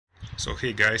So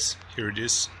hey guys, here it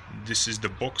is. This is the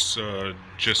box.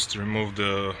 Just remove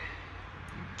the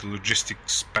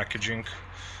logistics packaging,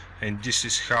 and this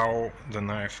is how the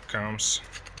knife comes.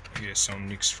 Yeah, some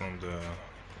nicks from the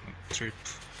trip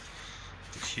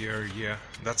here. Yeah,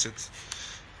 that's it.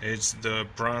 It's the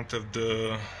brand of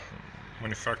the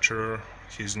manufacturer.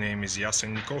 His name is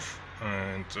Yasen Nikov,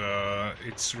 and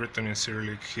it's written in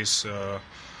Cyrillic. His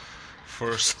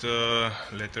first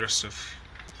letters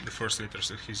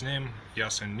of his name,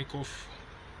 Yasen Nikov,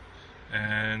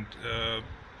 and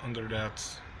under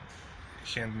that,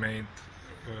 handmade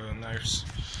knives.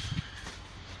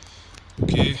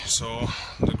 Okay, so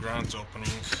the grand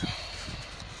opening,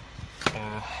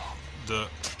 or the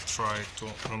try to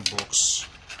unbox.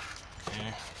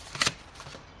 Okay,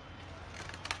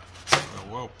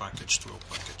 well packaged.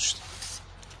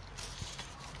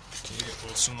 Okay,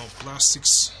 also no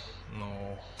plastics,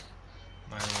 no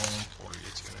nylon,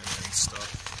 polyethylene and stuff,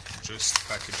 just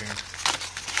packaging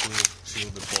to fill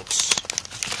the box.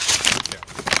 Yeah,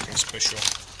 nothing special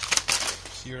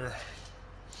here,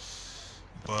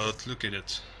 but look at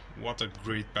it, what a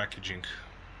great packaging.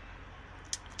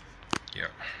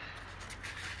 Yeah,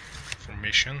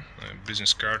 information,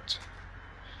 business card,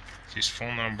 his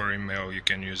phone number, email, you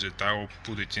can use it. I will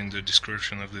put it in the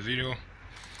description of the video.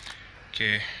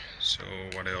 Okay, so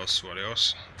what else?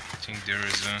 I think there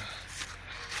is a,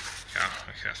 yeah,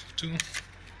 I have two.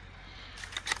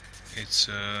 It's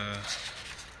a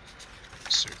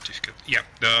certificate. Yeah,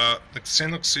 the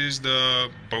Xenos is the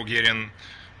Bulgarian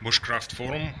bushcraft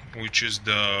forum, which is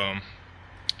the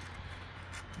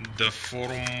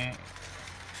forum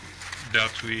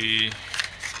that we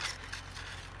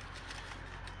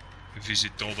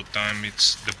visit all the time.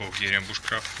 It's the Bulgarian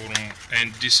bushcraft forum,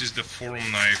 and this is the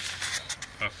forum knife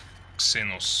of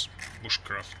Xenos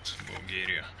bushcraft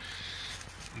Bulgaria.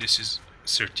 This is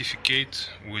certificate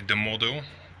with the model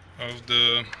of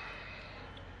the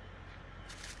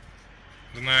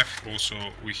knife.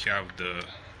 Also we have the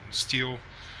steel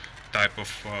type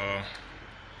of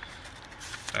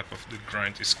the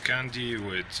grind is candy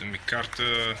with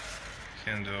micarta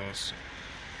handles,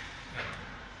 and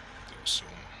also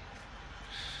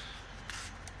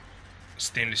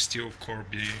stainless steel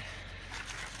Corby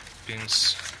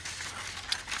pins,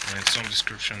 and some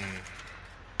description.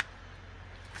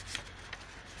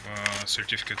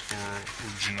 Certificate for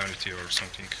originality or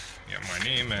something. Yeah, my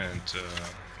name and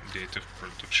date of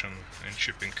production and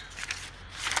shipping.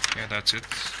 Yeah, that's it.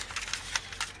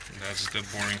 That's the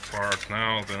boring part.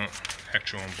 Now the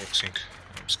actual unboxing.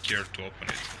 I'm scared to open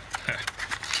it.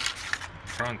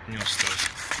 Brand new stuff.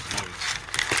 Love it.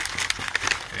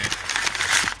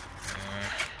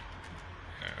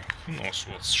 Okay. Who knows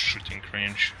what's shooting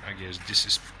range? I guess this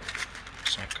is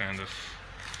some kind of,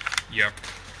 yep.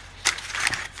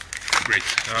 Great.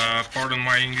 Pardon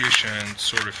my English and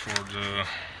sorry for the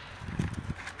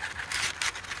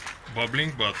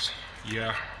bubbling, but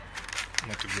yeah,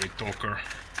 not a great talker.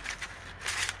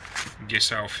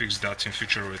 Guess I'll fix that in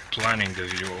future with planning the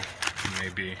video,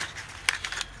 maybe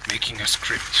making a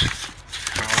script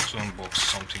how to unbox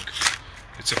something.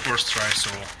 It's a first try,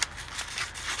 so,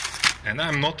 and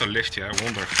I'm not a lefty. I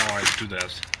wonder how I do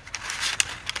that.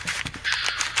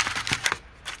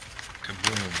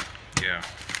 Kaboom! Yeah.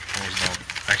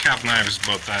 I have knives,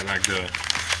 but I like the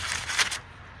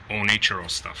all natural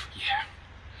stuff. Yeah.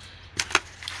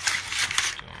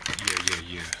 So,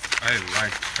 yeah. I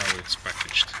like how it's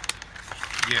packaged.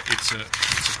 Yeah, it's a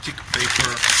thick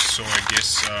paper, so I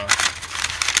guess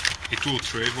it will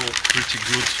travel pretty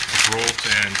good abroad.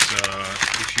 And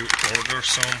if you order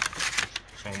some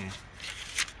from,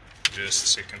 just a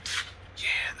second.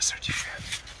 Yeah, the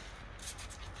certificate.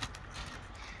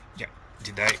 Yeah,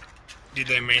 Did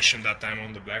I mention that I'm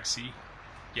on the Black Sea?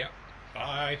 Yeah,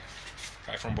 bye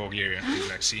from Bulgaria, the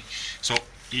Black Sea. So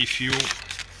if you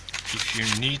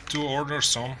need to order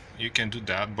some, you can do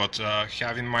that, but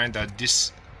have in mind that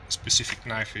this specific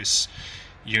knife is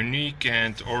unique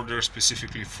and ordered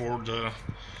specifically for the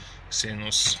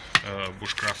Xenos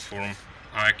bushcraft forum.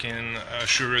 I can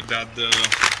assure you that the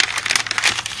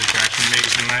guy who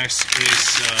makes the knives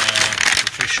is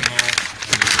professional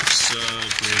and looks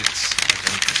great.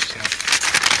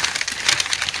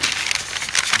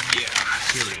 Yeah,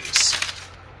 here it is.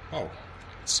 Oh,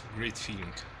 it's a great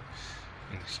feeling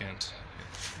in the hand.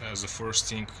 That's the first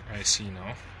thing I see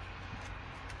now.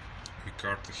 We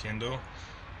cut the handle.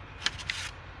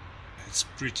 It's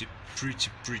pretty good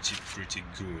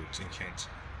in hand.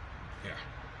 Yeah.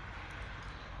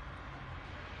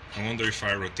 I wonder if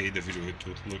I rotate the video, it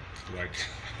would look like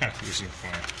I'm using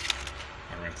my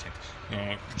right hand.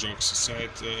 No, jokes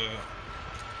aside,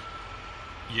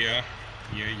 yeah,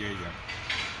 Yeah.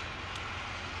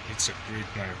 It's a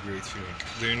great knife, great feeling.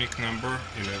 The unique number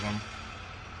 11.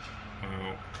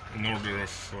 In order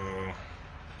of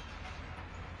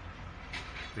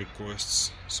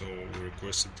requests, so we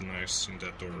requested the knives in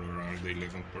that order. Around the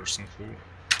 11th person who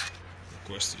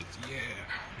requested it.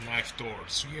 Yeah, knife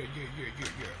towards,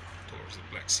 towards the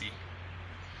Black Sea.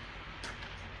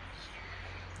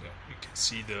 Yeah, you can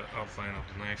see the outline of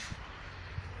the knife.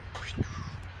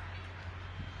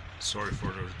 Sorry for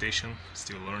the rotation,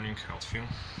 still learning how to film.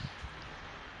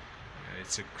 Yeah,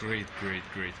 it's a great.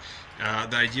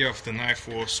 The idea of the knife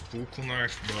was pulko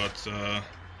knife, but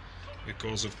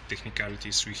because of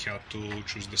technicalities we had to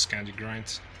choose the Scandi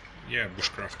grind. Yeah,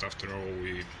 bushcraft after all,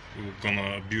 we're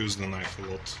gonna abuse the knife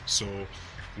a lot, so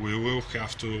we will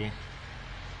have to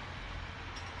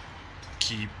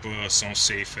keep some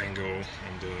safe angle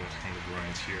on the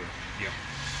grind here.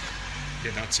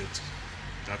 Yeah, that's it.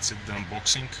 That's it, the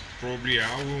unboxing. Probably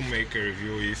I will make a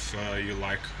review if you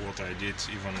like what I did,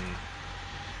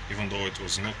 even though it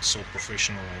was not so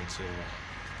professional, and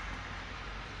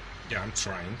yeah, I'm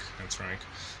trying.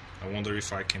 I wonder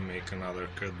if I can make another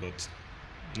cut, but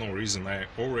no reason. I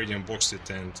already unboxed it,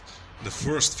 and the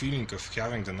first feeling of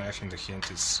having the knife in the hand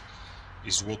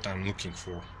is what I'm looking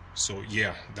for. So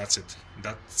yeah, that's it.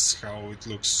 That's how it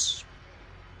looks.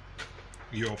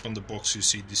 You open the box, you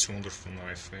see this wonderful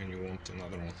knife, and you want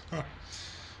another one. Huh.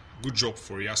 Good job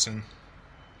for Yasen.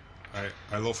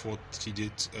 I love what he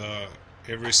did.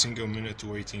 Every single minute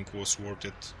waiting was worth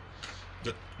it.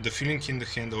 The feeling in the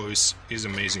handle is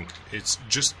amazing. It's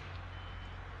just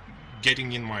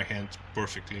getting in my hand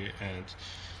perfectly, and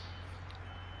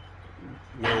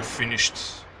well finished.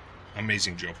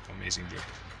 Amazing job.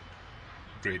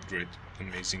 Great,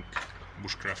 amazing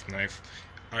bushcraft knife.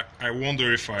 I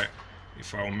wonder if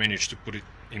I'll manage to put it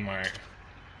in my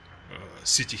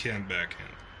city handbag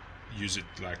and use it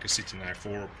like a city knife,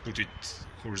 or put it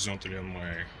horizontally on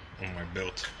my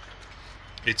belt.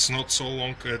 It's not so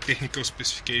long technical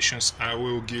specifications I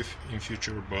will give in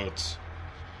future, but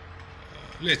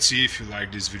let's see if you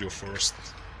like this video first.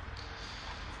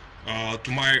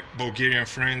 To my Bulgarian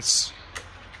friends,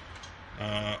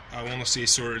 I want to say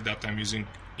sorry that I'm using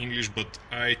English, but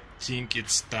I think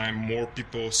it's time more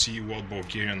people see what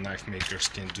Bulgarian knife makers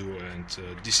can do, and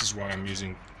this is why I'm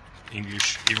using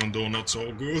English, even though not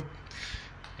so good.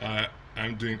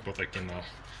 I'm doing what I can now.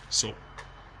 So,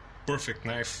 perfect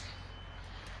knife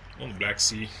on the Black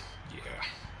Sea. Yeah,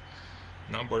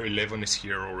 number 11 is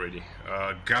here already.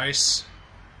 Guys,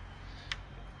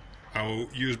 I'll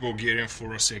use Bulgarian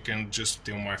for a second just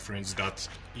to tell my friends that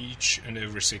each and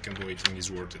every second waiting is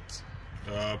worth it.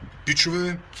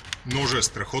 Пичове, ножа е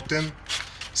страхотен,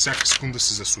 всяка секунда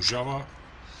се заслужава.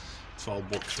 Това от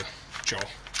блоката. Ciao.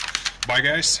 Bye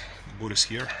guys, Boris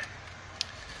here.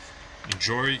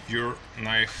 Enjoy your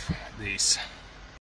knife days.